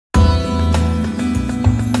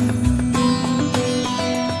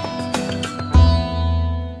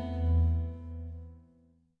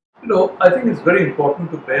I think it's very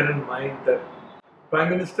important to bear in mind that Prime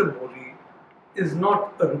Minister Modi is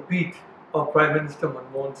not a repeat of Prime Minister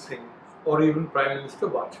Manmohan Singh or even Prime Minister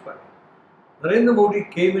Vajpayee. Narendra Modi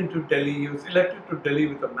came into Delhi, he was elected to Delhi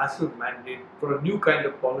with a massive mandate for a new kind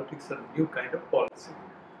of politics and a new kind of policy.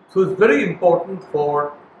 So it's very important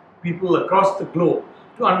for people across the globe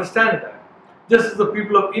to understand that, just as the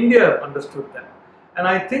people of India have understood that. And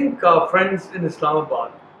I think our friends in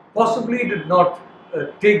Islamabad possibly did not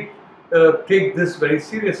take this very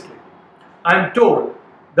seriously. I am told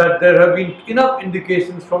that there have been enough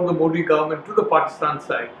indications from the Modi government to the Pakistan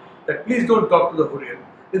side that please don't talk to the Hurriyat.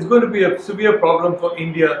 It's going to be a severe problem for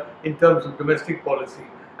India in terms of domestic policy.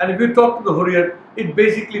 And if you talk to the Hurriyat, it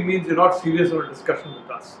basically means you're not serious on a discussion with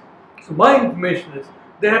us. So my information is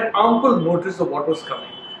they had ample notice of what was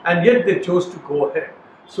coming and yet they chose to go ahead.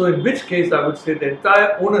 So in which case I would say the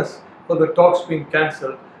entire onus for the talks being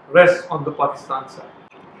cancelled rests on the Pakistan side.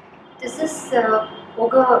 Does this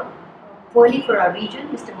augur poorly for our region?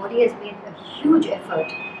 Mr. Modi has made a huge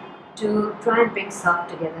effort to try and bring SAARC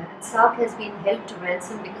together, and SAARC has been held to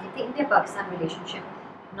ransom because of the India-Pakistan relationship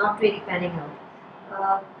not really panning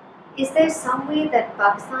out. Is there some way that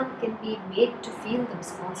Pakistan can be made to feel the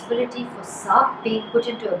responsibility for SAARC being put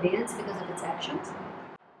into abeyance because of its actions?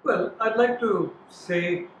 Well, I'd like to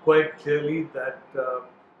say quite clearly that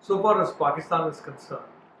so far as Pakistan is concerned,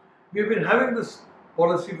 we've been having this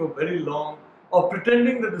policy for very long of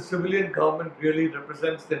pretending that the civilian government really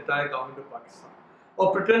represents the entire government of Pakistan,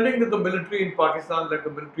 or pretending that the military in Pakistan, like the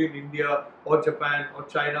military in India or Japan or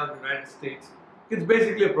China or the United States, is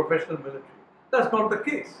basically a professional military. That's not the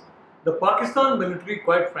case. The Pakistan military,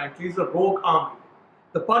 quite frankly, is a rogue army.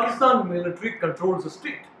 The Pakistan military controls the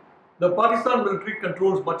state. The Pakistan military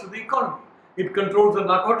controls much of the economy. It controls the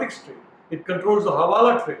narcotics trade. It controls the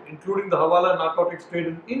Hawala trade, including the Hawala narcotics trade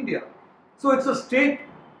in India. So it's a state,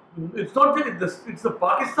 it's not just, it's the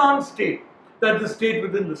Pakistan state that's the state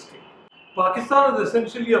within the state. Pakistan is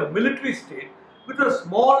essentially a military state with a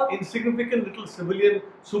small, insignificant little civilian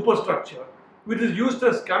superstructure which is used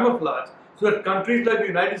as camouflage so that countries like the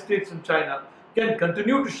United States and China can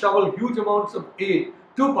continue to shovel huge amounts of aid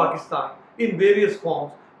to Pakistan in various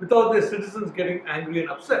forms without their citizens getting angry and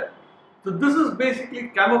upset. So this is basically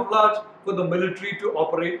camouflage for the military to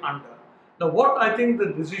operate under. Now what I think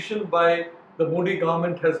the decision by the Modi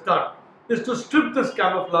government has done is to strip this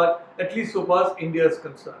camouflage, at least so far as India is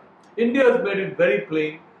concerned. India has made it very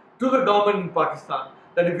plain to the government in Pakistan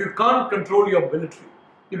that if you can't control your military,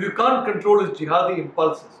 if you can't control its jihadi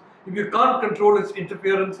impulses, if you can't control its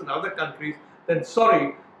interference in other countries, then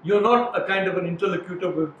sorry, you're not a kind of an interlocutor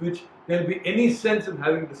with which there'll be any sense in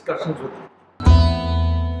having discussions with you.